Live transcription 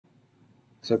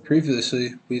So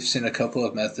previously, we've seen a couple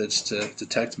of methods to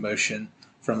detect motion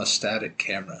from a static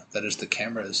camera. That is, the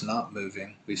camera is not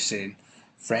moving. We've seen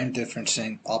frame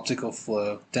differencing, optical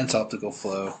flow, dense optical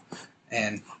flow,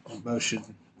 and motion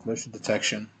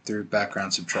detection through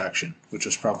background subtraction, which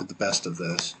was probably the best of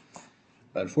those.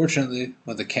 But unfortunately,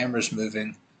 when the camera is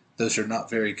moving, those are not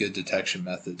very good detection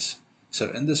methods. So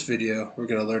in this video, we're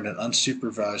going to learn an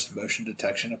unsupervised motion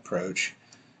detection approach,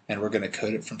 and we're going to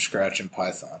code it from scratch in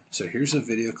Python. So here's a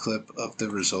video clip of the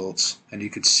results, and you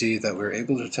can see that we're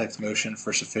able to detect motion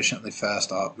for sufficiently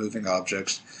fast moving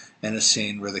objects in a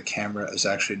scene where the camera is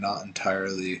actually not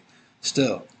entirely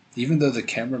still. Even though the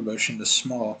camera motion is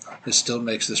small, it still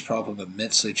makes this problem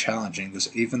immensely challenging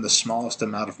because even the smallest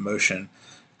amount of motion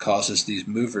causes these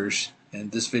movers in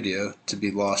this video to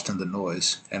be lost in the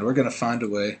noise. And we're going to find a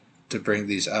way to bring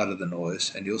these out of the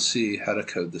noise, and you'll see how to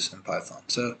code this in Python.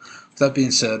 So with that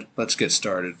being said, let's get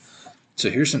started. So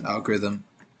here's an algorithm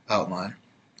outline.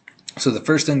 So the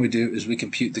first thing we do is we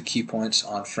compute the key points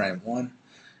on frame 1,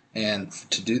 and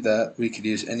to do that we could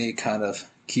use any kind of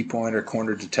key point or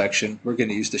corner detection. We're going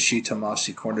to use the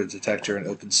Tomasi corner detector in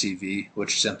OpenCV,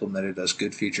 which is implemented as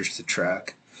good features to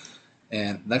track.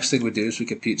 And next thing we do is we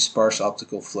compute sparse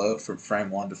optical flow from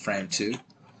frame 1 to frame 2.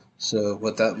 So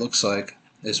what that looks like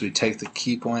is we take the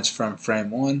key points from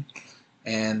frame 1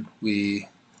 and we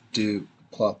do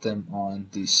plot them on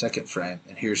the second frame,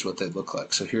 and here's what they look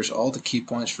like. So here's all the key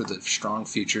points for the strong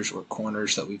features or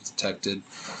corners that we've detected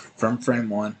from frame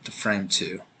 1 to frame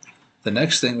 2. The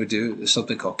next thing we do is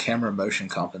something called camera motion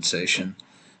compensation,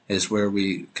 is where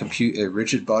we compute a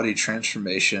rigid body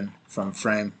transformation from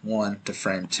frame 1 to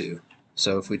frame 2.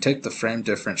 So if we take the frame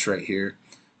difference right here,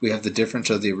 we have the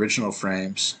difference of the original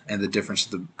frames and the difference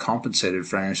of the compensated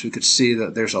frames. We could see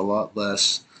that there's a lot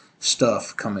less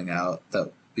stuff coming out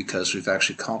because we've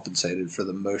actually compensated for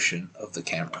the motion of the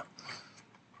camera.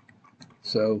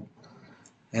 So,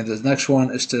 and the next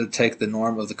one is to take the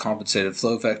norm of the compensated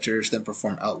flow vectors, then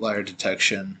perform outlier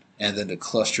detection, and then to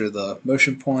cluster the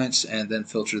motion points, and then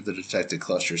filter the detected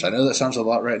clusters. I know that sounds a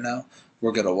lot right now.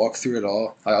 We're going to walk through it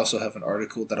all. I also have an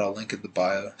article that I'll link in the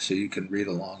bio, so you can read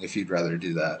along if you'd rather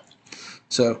do that.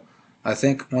 So I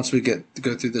think once we go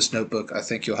through this notebook, I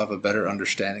think you'll have a better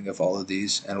understanding of all of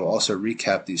these, and we'll also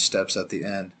recap these steps at the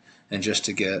end, and just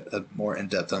to get a more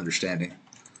in-depth understanding.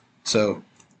 So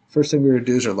first thing we're going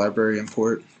to do is our library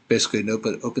import. Basically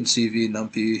OpenCV,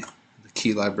 NumPy, the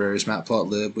key libraries,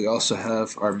 matplotlib. We also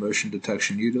have our motion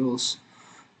detection utils.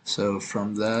 So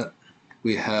from that,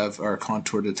 we have our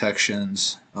contour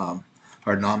detections, our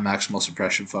non-maximal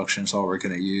suppression functions, all we're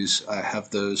going to use. I have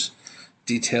those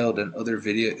detailed in another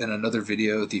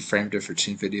video, the frame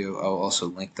differencing video. I'll also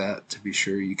link that to be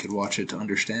sure you could watch it to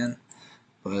understand.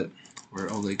 But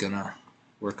we're only going to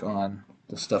work on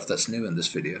the stuff that's new in this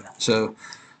video. So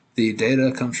the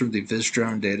data comes from the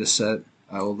Visdrone dataset.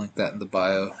 I will link that in the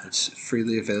bio. It's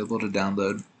freely available to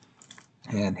download.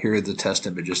 And here are the test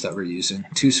images that we're using.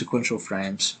 2 sequential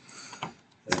frames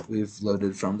that we've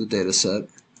loaded from the dataset.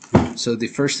 So the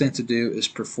first thing to do is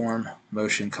perform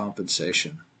motion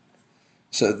compensation.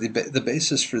 So the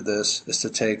basis for this is to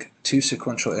take 2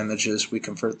 sequential images, we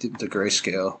convert them to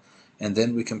grayscale, and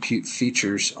then we compute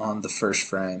features on the first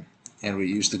frame. And we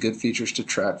use the good features to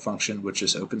track function, which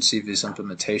is OpenCV's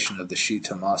implementation of the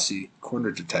Tomasi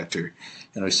corner detector,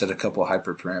 and we set a couple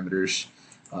hyperparameters.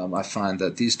 I find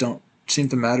that these don't seem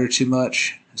to matter too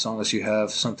much as long as you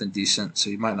have something decent, so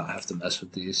you might not have to mess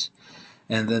with these.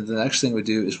 And then the next thing we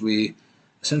do is we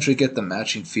essentially get the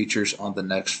matching features on the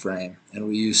next frame, and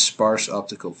we use sparse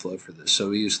optical flow for this. So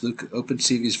we use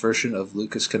OpenCV's version of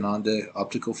Lucas Canande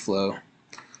optical flow,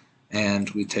 and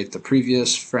we take the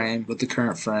previous frame with the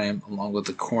current frame along with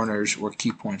the corners or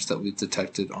key points that we've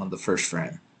detected on the first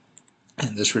frame.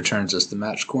 And this returns us the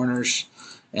matched corners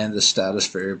and the status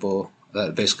variable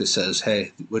that basically says,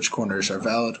 hey, which corners are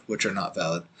valid, which are not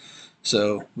valid.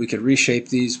 So we could reshape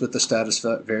these with the status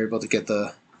variable to get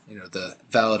the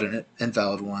valid and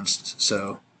invalid ones.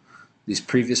 So these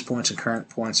previous points and current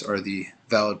points are the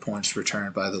valid points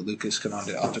returned by the Lucas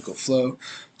Canande optical flow.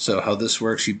 So how this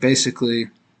works, you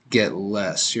basically get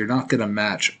less. You're not going to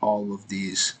match all of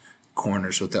these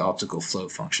corners with the optical flow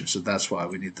function, so that's why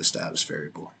we need the status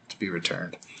variable to be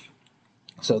returned.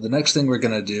 So the next thing we're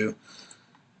going to do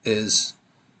is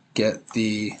get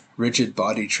the rigid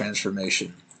body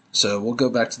transformation. So we'll go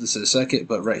back to this in a second,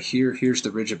 but right here, here's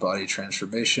the rigid body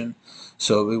transformation.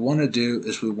 So what we want to do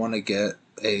is we want to get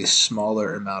a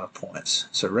smaller amount of points.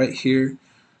 So right here,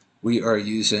 we are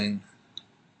using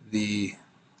the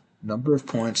number of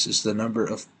points is the number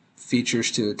of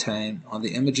features to attain on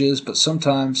the images, but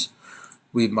sometimes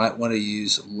we might want to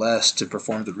use less to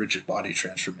perform the rigid body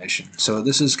transformation. So what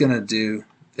this is going to do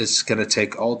is going to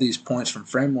take all these points from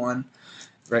frame 1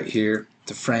 right here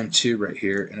to frame 2 right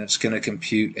here, and it's going to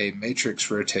compute a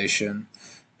matrix rotation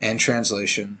and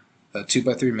translation, a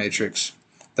 2x3 matrix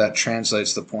that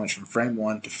translates the points from frame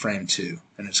 1 to frame 2,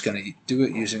 and it's going to do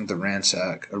it using the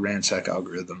RANSAC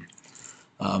algorithm.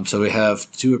 So we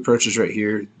have two approaches right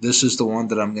here. This is the one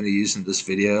that I'm going to use in this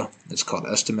video. It's called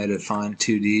Estimated Find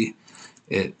 2D.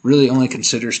 It really only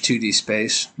considers 2D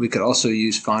space. We could also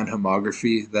use Find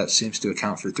Homography. That seems to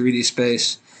account for 3D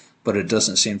space, but it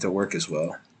doesn't seem to work as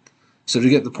well. So to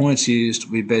get the points used,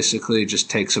 we basically just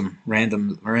take some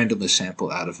randomly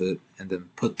sample out of it and then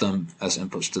put them as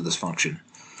inputs to this function.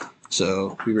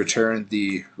 So we return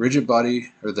the rigid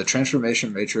body, or the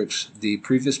transformation matrix, the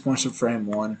previous points of frame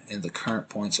 1, and the current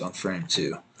points on frame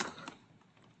 2.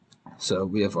 So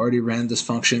we have already ran this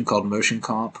function called motion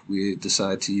comp. We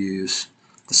decide to use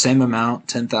the same amount,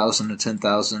 10,000 to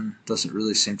 10,000. Doesn't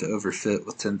really seem to overfit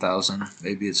with 10,000.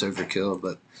 Maybe it's overkill,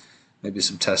 but maybe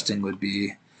some testing would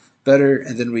be better.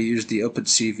 And then we use the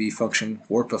OpenCV function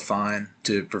warp-affine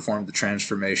to perform the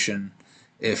transformation.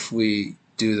 If we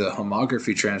do the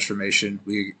homography transformation,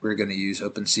 we're going to use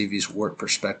OpenCV's warp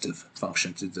perspective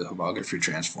function to do the homography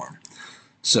transform.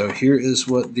 So here is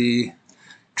what the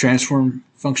transform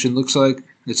function looks like.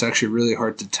 It's actually really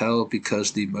hard to tell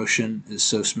because the motion is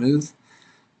so smooth,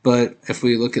 but if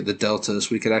we look at the deltas,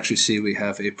 we could actually see we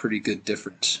have a pretty good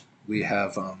difference. We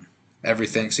have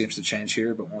everything seems to change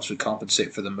here, but once we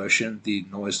compensate for the motion, the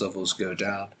noise levels go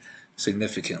down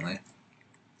significantly.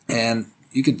 And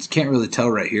you can't really tell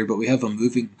right here, but we have a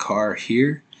moving car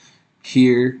here,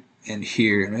 here, and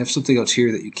here, and we have something else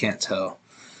here that you can't tell.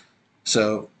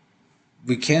 So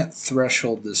we can't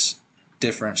threshold this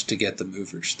difference to get the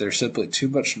movers. There's simply too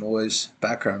much noise,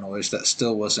 background noise, that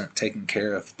still wasn't taken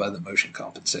care of by the motion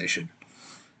compensation.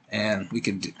 And we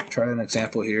can try an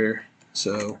example here.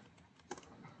 So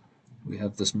we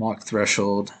have this mock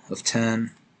threshold of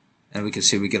 10, and we can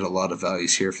see we get a lot of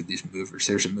values here for these movers.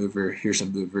 There's a mover, here's a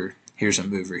mover, here's a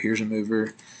mover, here's a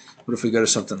mover. What if we go to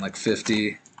something like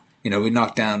 50? We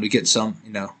knock down, we get some,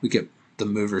 we get the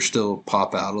mover still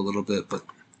pop out a little bit, but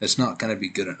it's not going to be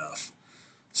good enough.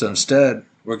 So instead,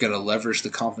 we're going to leverage the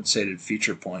compensated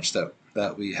feature points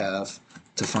that we have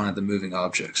to find the moving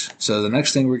objects. So the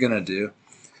next thing we're going to do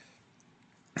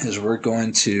is we're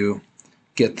going to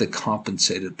get the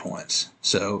compensated points.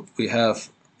 So we have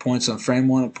points on frame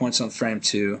 1 and points on frame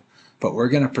 2, but we're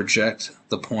going to project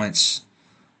the points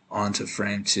onto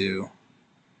frame 2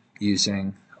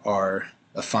 using our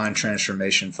affine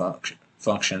transformation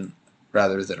function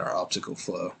rather than our optical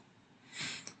flow.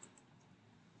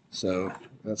 So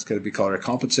that's going to be called our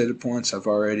compensated points. I've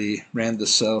already ran the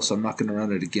cell, so I'm not going to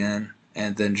run it again.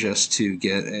 And then just to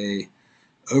get a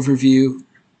overview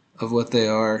of what they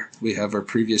are, we have our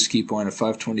previous key point of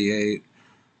 528.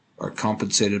 Our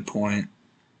compensated point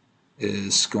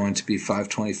is going to be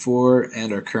 524,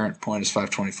 and our current point is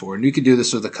 524. And you can do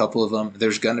this with a couple of them.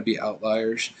 There's going to be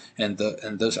outliers, and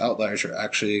those outliers are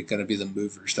actually going to be the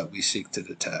movers that we seek to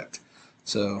detect.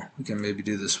 So we can maybe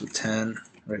do this with 10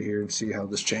 right here and see how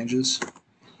this changes.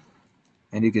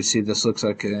 And you can see this looks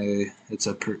like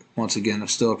once again,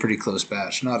 still a pretty close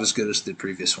batch, not as good as the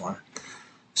previous one.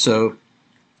 So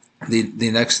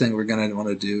the next thing we're going to want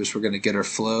to do is we're going to get our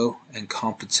flow and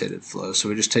compensated flow. So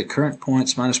we just take current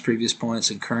points minus previous points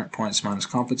and current points minus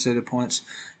compensated points,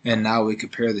 and now we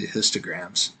compare the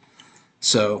histograms.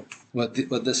 So what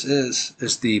this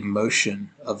is the motion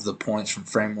of the points from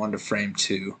frame 1 to frame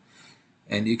 2.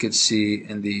 And you can see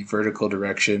in the vertical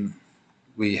direction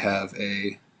we have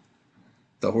the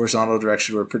horizontal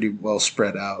direction, we're pretty well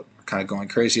spread out, we're kind of going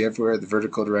crazy everywhere. The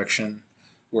vertical direction,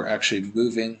 we're actually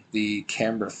moving the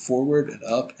camera forward and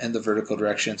up in the vertical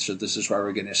direction, so this is why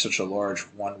we're getting such a large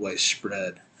one-way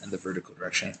spread in the vertical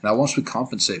direction. Now once we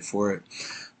compensate for it,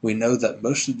 we know that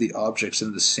most of the objects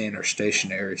in the scene are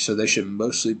stationary, so they should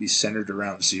mostly be centered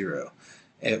around 0,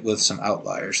 with some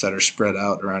outliers that are spread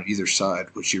out around either side,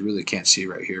 which you really can't see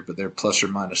right here, but they're plus or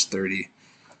minus 30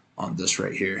 on this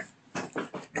right here.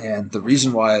 And the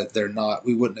reason why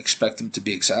we wouldn't expect them to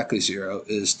be exactly 0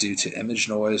 is due to image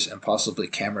noise and possibly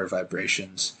camera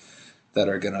vibrations that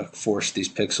are going to force these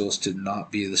pixels to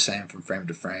not be the same from frame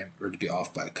to frame, or to be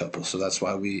off by a couple. So that's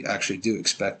why we actually do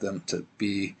expect them to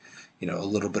be, a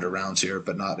little bit around 0,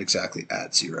 but not exactly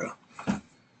at 0.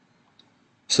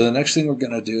 So the next thing we're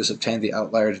going to do is obtain the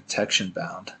outlier detection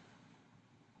bound.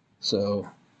 So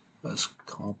as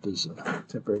comp is a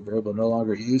temporary variable no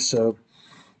longer used, so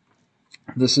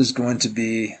this is going to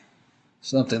be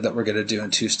something that we're going to do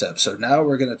in 2 steps. So now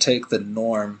we're going to take the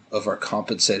norm of our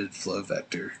compensated flow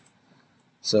vector.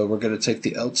 So we're going to take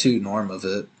the L2 norm of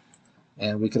it,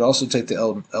 and we could also take the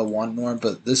L1 norm,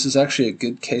 but this is actually a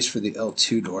good case for the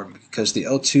L2 norm because the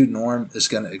L2 norm is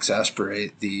going to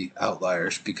exasperate the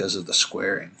outliers because of the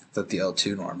squaring that the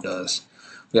L2 norm does.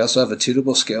 We also have a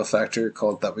tunable scale factor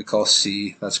that we call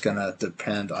C. That's going to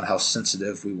depend on how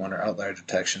sensitive we want our outlier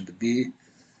detection to be.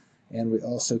 And we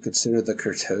also consider the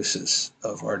kurtosis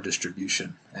of our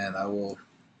distribution, and I will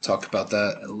talk about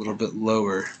that a little bit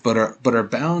lower. But our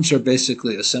bounds are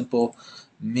basically a simple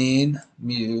mean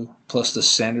mu plus the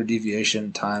standard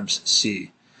deviation times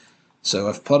C. So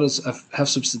I have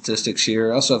some statistics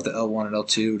here. I also have the L1 and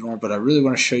L2 norm, but I really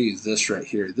want to show you this right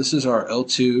here. This is our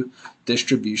L2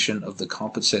 distribution of the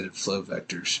compensated flow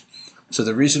vectors. So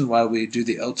the reason why we do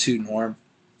the L2 norm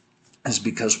is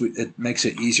because it makes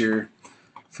it easier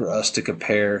for us to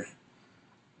compare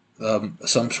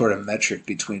some sort of metric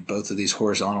between both of these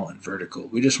horizontal and vertical.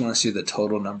 We just want to see the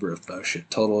total number of motion,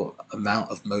 total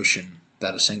amount of motion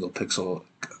that a single pixel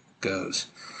goes,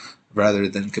 rather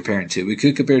than comparing two. We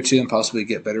could compare two and possibly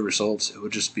get better results. It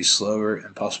would just be slower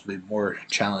and possibly more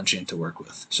challenging to work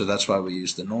with. So that's why we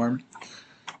use the norm.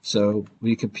 So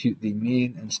we compute the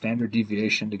mean and standard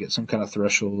deviation to get some kind of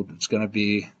threshold. It's going to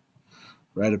be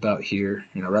right about here,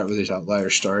 right where these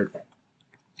outliers start.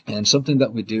 And something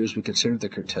that we do is we consider the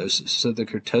kurtosis. So the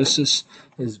kurtosis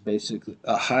is basically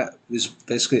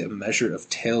a measure of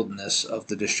tailedness of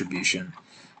the distribution.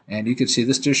 And you can see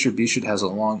this distribution has a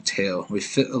long tail. We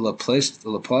fit a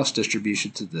Laplace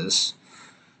distribution to this,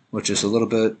 which is a little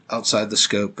bit outside the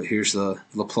scope, but here's the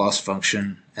Laplace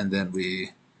function, and then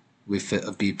we fit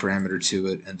a b parameter to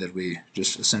it, and then we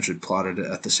just essentially plotted it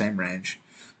at the same range.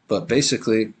 But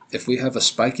basically, if we have a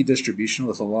spiky distribution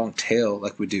with a long tail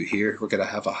like we do here, we're going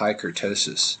to have a high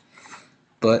kurtosis.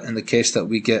 But in the case that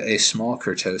we get a small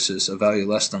kurtosis, a value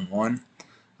less than 1,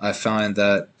 I find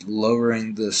that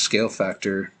lowering the scale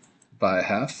factor by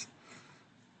half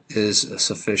is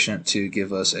sufficient to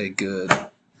give us a good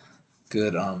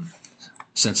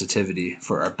sensitivity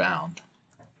for our bound.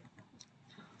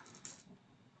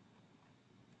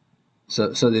 So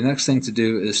the next thing to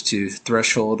do is to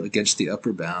threshold against the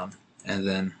upper bound, and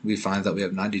then we find that we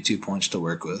have 92 points to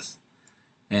work with.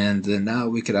 And then now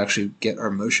we could actually get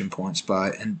our motion points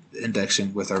by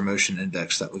indexing with our motion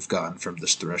index that we've gotten from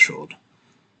this threshold.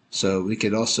 So we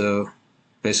could also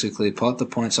basically plot the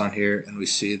points on here, and we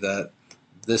see that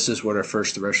this is what our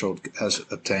first threshold has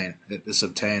obtained. It has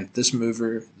obtained this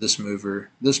mover, this mover,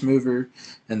 this mover,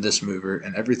 and this mover,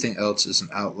 and everything else is an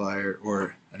outlier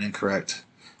or an incorrect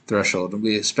threshold. And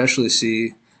we especially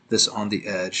see this on the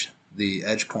edge. The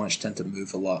edge points tend to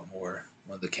move a lot more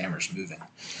when the camera's moving.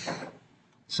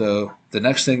 So the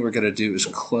next thing we're going to do is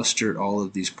cluster all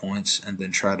of these points and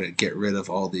then try to get rid of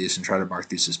all these and try to mark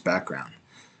these as background.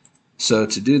 So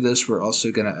to do this, we're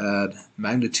also going to add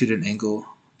magnitude and angle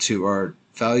to our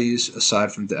values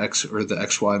aside from the x or the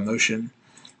xy motion,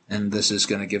 and this is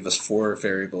going to give us 4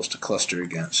 variables to cluster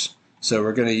against. So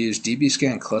we're going to use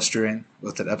dbScan clustering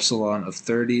with an epsilon of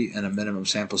 30 and a minimum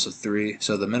samples of 3.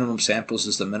 So the minimum samples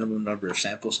is the minimum number of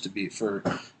samples to be for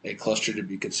a cluster to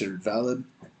be considered valid.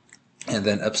 And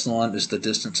then epsilon is the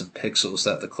distance in pixels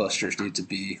that the clusters need to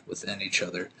be within each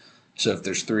other. So if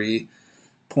there's 3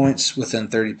 points within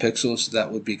 30 pixels,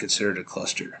 that would be considered a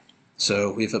cluster.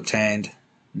 So we've obtained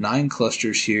 9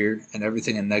 clusters here, and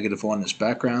everything in -1 is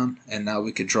background, and now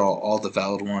we could draw all the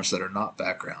valid ones that are not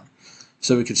background.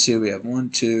 So we can see we have 1,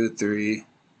 2, 3,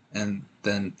 and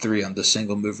then 3 on the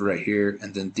single mover right here,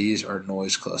 and then these are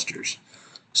noise clusters.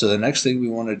 So the next thing we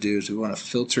want to do is we want to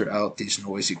filter out these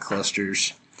noisy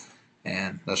clusters,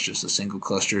 and that's just a single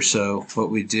cluster. So what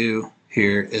we do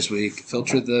here is we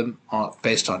filter them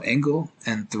based on angle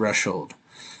and threshold.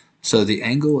 So the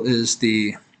angle is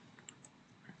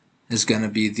going to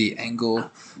be the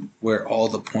angle where all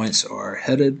the points are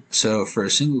headed. So for a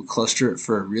single cluster,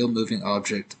 for a real moving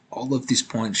object, all of these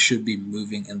points should be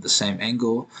moving in the same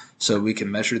angle, so we can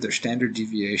measure their standard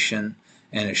deviation,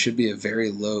 and it should be a very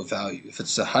low value. If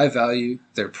it's a high value,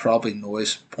 they're probably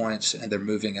noise points and they're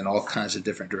moving in all kinds of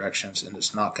different directions, and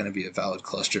it's not going to be a valid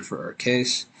cluster for our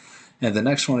case. And the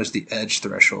next one is the edge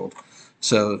threshold.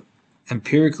 So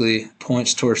empirically,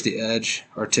 points towards the edge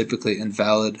are typically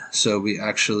invalid, so we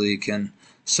actually can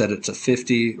set it to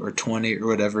 50 or 20 or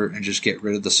whatever and just get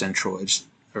rid of the centroids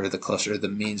or the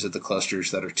means of the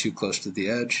clusters that are too close to the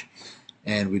edge.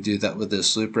 And we do that with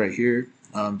this loop right here.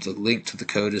 The link to the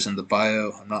code is in the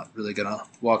bio. I'm not really going to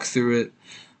walk through it.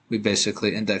 We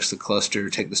basically index the cluster,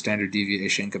 take the standard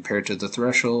deviation compared to the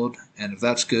threshold, and if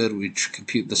that's good, we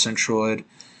compute the centroid,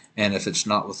 and if it's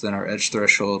not within our edge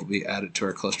threshold, we add it to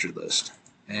our cluster list.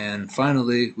 And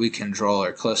finally, we can draw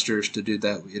our clusters. To do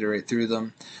that, we iterate through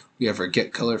them. We have our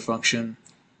get color function,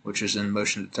 which is in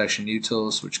motion detection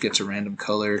utils, which gets a random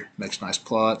color, makes nice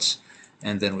plots,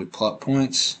 and then we plot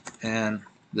points, and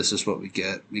this is what we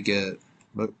get. We get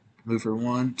mover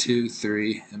 1, 2,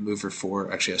 3, and mover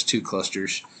 4 actually has 2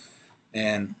 clusters,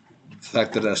 and the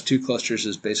fact that it has 2 clusters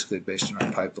is basically based on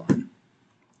our pipeline.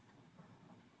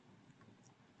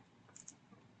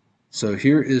 So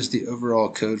here is the overall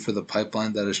code for the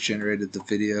pipeline that has generated the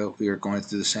video. We are going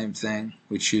through the same thing.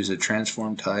 We choose a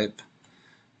transform type.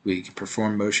 We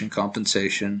perform motion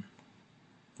compensation.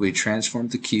 We transform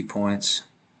the key points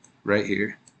right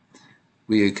here.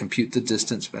 We compute the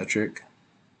distance metric.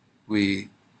 We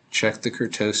check the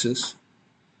kurtosis.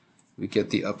 We get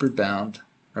the upper bound.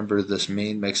 Remember, this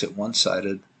mean makes it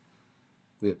one-sided.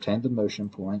 We obtain the motion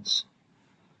points.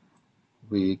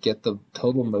 We get the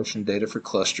total motion data for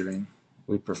clustering.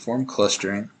 We perform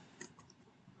clustering,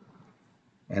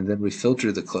 and then we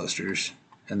filter the clusters,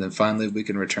 and then finally we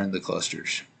can return the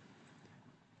clusters.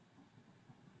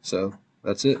 So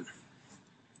that's it.